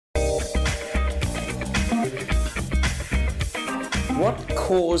What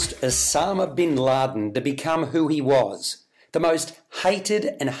caused Osama bin Laden to become who he was, the most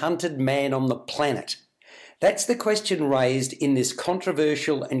hated and hunted man on the planet? That's the question raised in this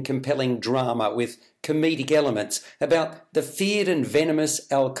controversial and compelling drama with comedic elements about the feared and venomous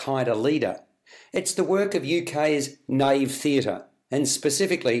Al-Qaeda leader. It's the work of UK's Nave Theatre, and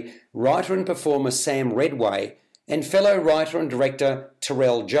specifically writer and performer Sam Redway and fellow writer and director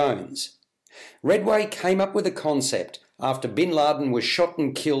Terrell Jones. Redway came up with the concept after bin Laden was shot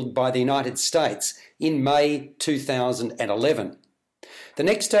and killed by the United States in May 2011. The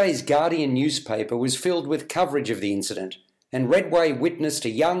next day's Guardian newspaper was filled with coverage of the incident, and Redway witnessed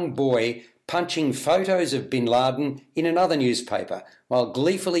a young boy punching photos of bin Laden in another newspaper while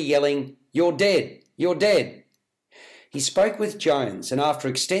gleefully yelling, "You're dead! You're dead!" He spoke with Jones, and after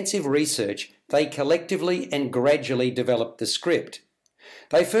extensive research, they collectively and gradually developed the script.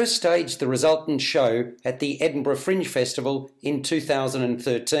 They first staged the resultant show at the Edinburgh Fringe Festival in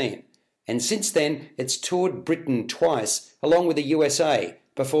 2013, and since then it's toured Britain twice, along with the USA,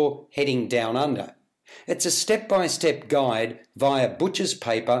 before heading down under. It's a step-by-step guide via butcher's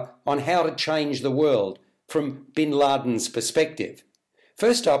paper on how to change the world from bin Laden's perspective.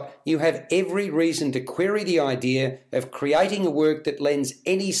 First up, you have every reason to query the idea of creating a work that lends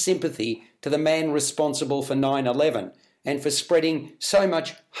any sympathy to the man responsible for 9/11 and for spreading so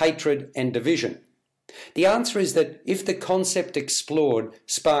much hatred and division. The answer is that if the concept explored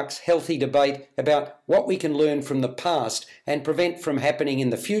sparks healthy debate about what we can learn from the past and prevent from happening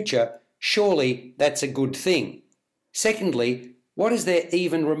in the future, surely that's a good thing. Secondly, what is there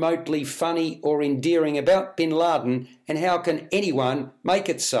even remotely funny or endearing about bin Laden, and how can anyone make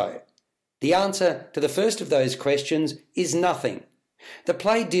it so? The answer to the first of those questions is nothing. The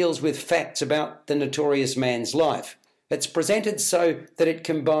play deals with facts about the notorious man's life. It's presented so that it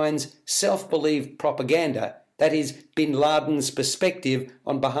combines self-believed propaganda, that is, bin Laden's perspective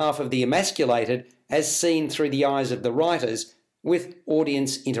on behalf of the emasculated as seen through the eyes of the writers, with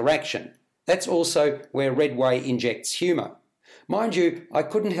audience interaction. That's also where Redway injects humour. Mind you, I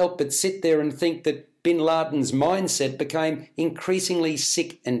couldn't help but sit there and think that bin Laden's mindset became increasingly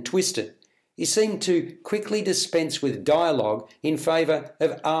sick and twisted. He seemed to quickly dispense with dialogue in favour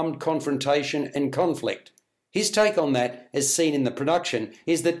of armed confrontation and conflict. His take on that, as seen in the production,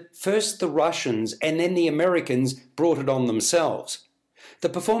 is that first the Russians and then the Americans brought it on themselves. The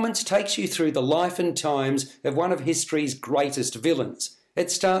performance takes you through the life and times of one of history's greatest villains.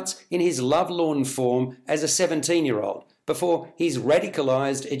 It starts in his lovelorn form as a 17-year-old, before he's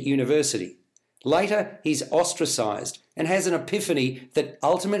radicalised at university. Later, he's ostracised and has an epiphany that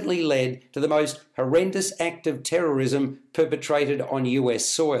ultimately led to the most horrendous act of terrorism perpetrated on US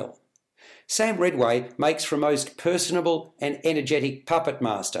soil. Sam Redway makes for a most personable and energetic puppet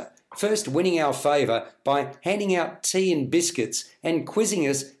master, first winning our favour by handing out tea and biscuits and quizzing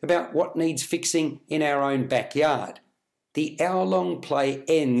us about what needs fixing in our own backyard. The hour-long play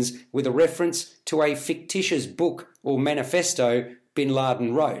ends with a reference to a fictitious book or manifesto bin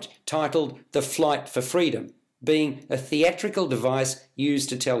Laden wrote, titled The Flight for Freedom, being a theatrical device used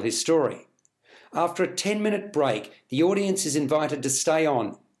to tell his story. After a 10-minute break, the audience is invited to stay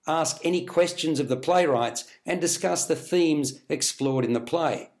on, ask any questions of the playwrights, and discuss the themes explored in the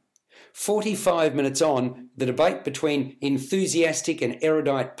play. 45 minutes on, the debate between enthusiastic and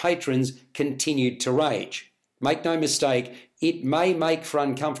erudite patrons continued to rage. Make no mistake, it may make for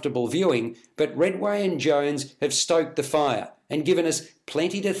uncomfortable viewing, but Redway and Jones have stoked the fire and given us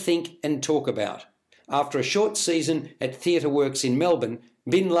plenty to think and talk about. After a short season at Theatre Works in Melbourne,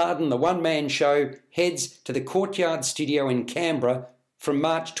 bin Laden, the one-man show, heads to the Courtyard Studio in Canberra from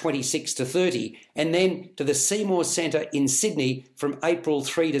March 26 to 30, and then to the Seymour Centre in Sydney from April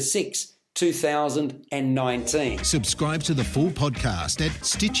 3 to 6, 2019. Subscribe to the full podcast at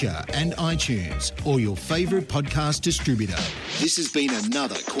Stitcher and iTunes, or your favourite podcast distributor. This has been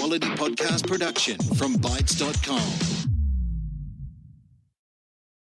another quality podcast production from Bytes.com.